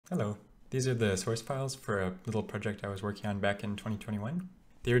Hello. These are the source files for a little project I was working on back in 2021.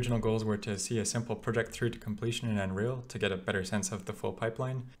 The original goals were to see a simple project through to completion in Unreal to get a better sense of the full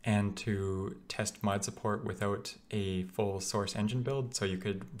pipeline and to test mod support without a full source engine build, so you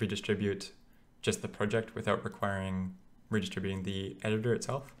could redistribute just the project without requiring redistributing the editor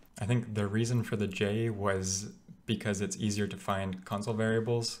itself. I think the reason for the J was because it's easier to find console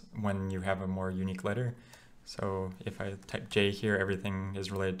variables when you have a more unique letter. So if I type J here, everything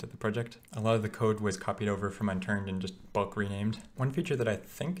is related to the project. A lot of the code was copied over from Unturned and just bulk renamed. One feature that I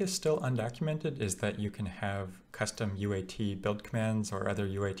think is still undocumented is that you can have custom UAT build commands or other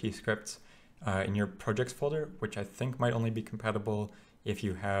UAT scripts in your projects folder, which I think might only be compatible if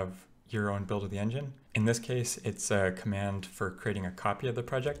you have your own build of the engine. In this case, it's a command for creating a copy of the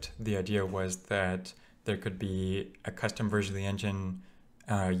project. The idea was that there could be a custom version of the engine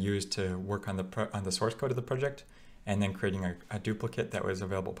used to work on the source code of the project, and then creating a duplicate that was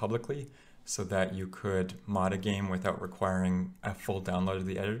available publicly so that you could mod a game without requiring a full download of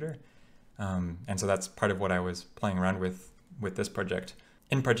the editor. And so that's part of what I was playing around with this project.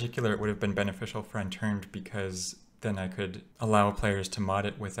 In particular, it would have been beneficial for Unturned because then I could allow players to mod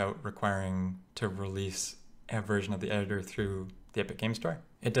it without requiring to release a version of the editor through the Epic Game Store.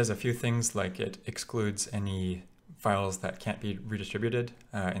 It does a few things, like it excludes any files that can't be redistributed,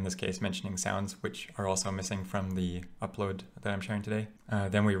 in this case mentioning sounds, which are also missing from the upload that I'm sharing today.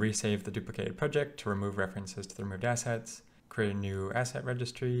 Then we resave the duplicated project to remove references to the removed assets, create a new asset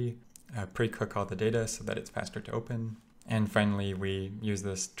registry, pre-cook all the data so that it's faster to open, and finally we use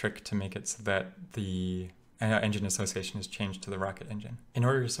this trick to make it so that the engine association is changed to the Rocket engine. In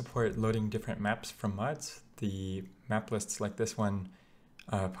order to support loading different maps from mods, the map lists like this one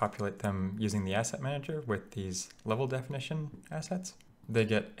populate them using the asset manager with these level definition assets. They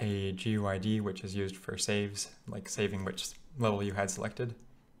get a GUID, which is used for saves, like saving which level you had selected.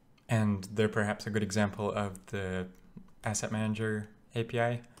 And they're perhaps a good example of the asset manager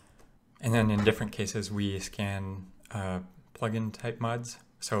API. And then in different cases, we scan plugin type mods.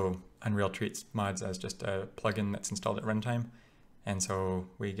 So Unreal treats mods as just a plugin that's installed at runtime. And so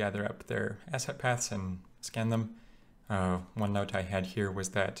we gather up their asset paths and scan them. One note I had here was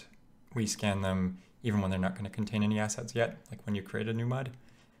that we scan them even when they're not going to contain any assets yet, like when you create a new mod.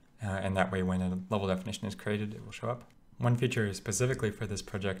 And that way when a level definition is created, it will show up. One feature specifically for this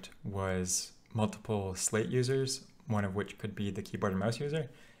project was multiple slate users, one of which could be the keyboard and mouse user.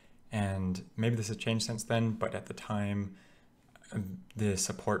 And maybe this has changed since then, but at the time, the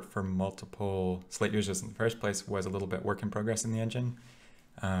support for multiple slate users in the first place was a little bit work in progress in the engine.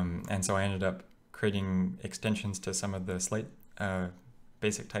 And so I ended up creating extensions to some of the slate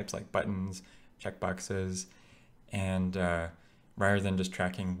basic types like buttons, checkboxes, and rather than just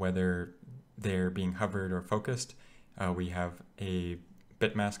tracking whether they're being hovered or focused, we have a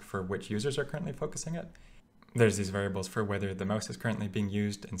bit mask for which users are currently focusing it. There's these variables for whether the mouse is currently being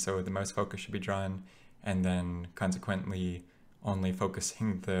used, and so the mouse focus should be drawn, and then consequently only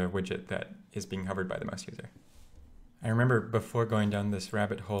focusing the widget that is being hovered by the mouse user. I remember before going down this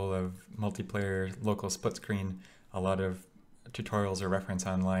rabbit hole of multiplayer local split screen, a lot of tutorials or reference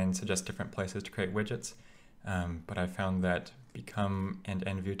online suggest different places to create widgets, but I found that Become and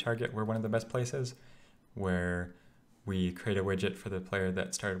EndViewTarget were one of the best places, where we create a widget for the player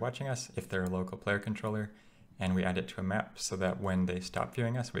that started watching us if they're a local player controller, and we add it to a map so that when they stop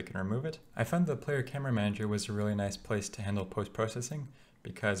viewing us, we can remove it. I found the Player Camera Manager was a really nice place to handle post-processing,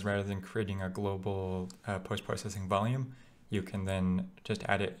 because rather than creating a global post-processing volume, you can then just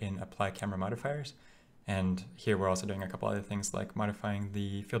add it in apply camera modifiers. And here we're also doing a couple other things like modifying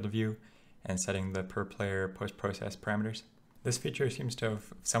the field of view and setting the per player post-process parameters. This feature seems to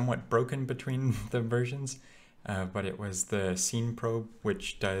have somewhat broken between the versions, but it was the scene probe,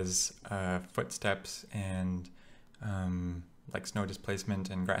 which does footsteps and like snow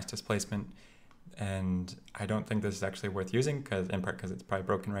displacement and grass displacement. And I don't think this is actually worth using, in part because it's probably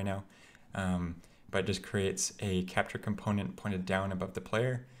broken right now, but it just creates a capture component pointed down above the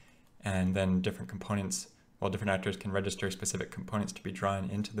player, and then different components, different actors can register specific components to be drawn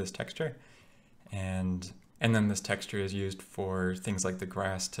into this texture, and then this texture is used for things like the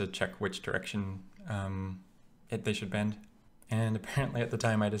grass to check which direction they should bend. And apparently at the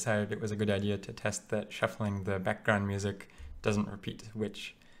time I decided it was a good idea to test that shuffling the background music doesn't repeat,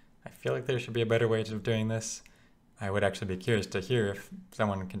 which I feel like there should be a better way of doing this. I would actually be curious to hear if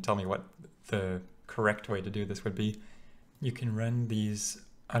someone can tell me what the correct way to do this would be. You can run these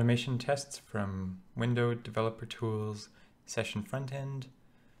automation tests from Window, Developer Tools, Session Frontend,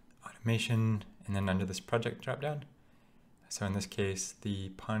 Automation, and then under this project dropdown. So in this case, the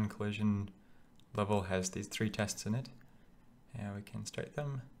pawn collision level has these 3 tests in it. And we can start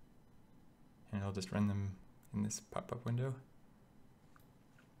them. and it'll just run them in this pop-up window.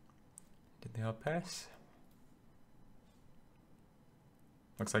 Did they all pass?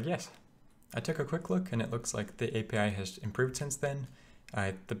 Looks like yes. I took a quick look and it looks like the API has improved since then.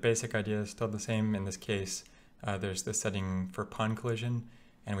 The basic idea is still the same. In this case, there's the setting for pawn collision,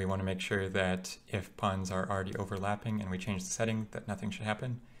 and we want to make sure that if pawns are already overlapping and we change the setting, that nothing should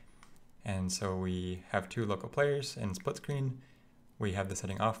happen. And so we have two local players in split screen. We have the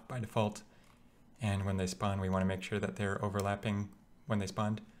setting off by default, and when they spawn, we want to make sure that they're overlapping when they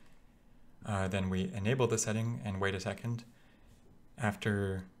spawned. Then we enable the setting and wait a second.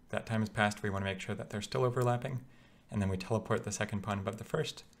 After that time has passed, we want to make sure that they're still overlapping, and then we teleport the second pawn above the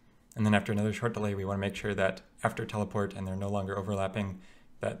first. And then after another short delay, we want to make sure that after teleport and they're no longer overlapping,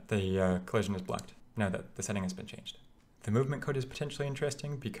 that the collision is blocked, now that the setting has been changed. The movement code is potentially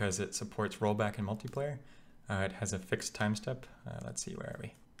interesting because it supports rollback in multiplayer. It has a fixed time step. Let's see, where are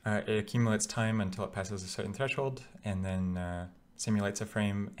we? It accumulates time until it passes a certain threshold, and then simulates a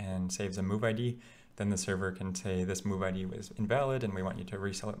frame and saves a move ID. Then the server can say this move ID was invalid and we want you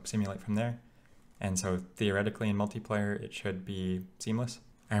to simulate from there. And so theoretically in multiplayer, it should be seamless.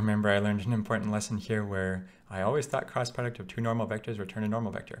 I remember I learned an important lesson here where I always thought cross product of two normal vectors return a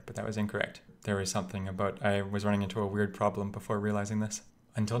normal vector, but that was incorrect. There was something about I was running into a weird problem before realizing this.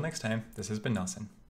 Until next time, this has been Nelson.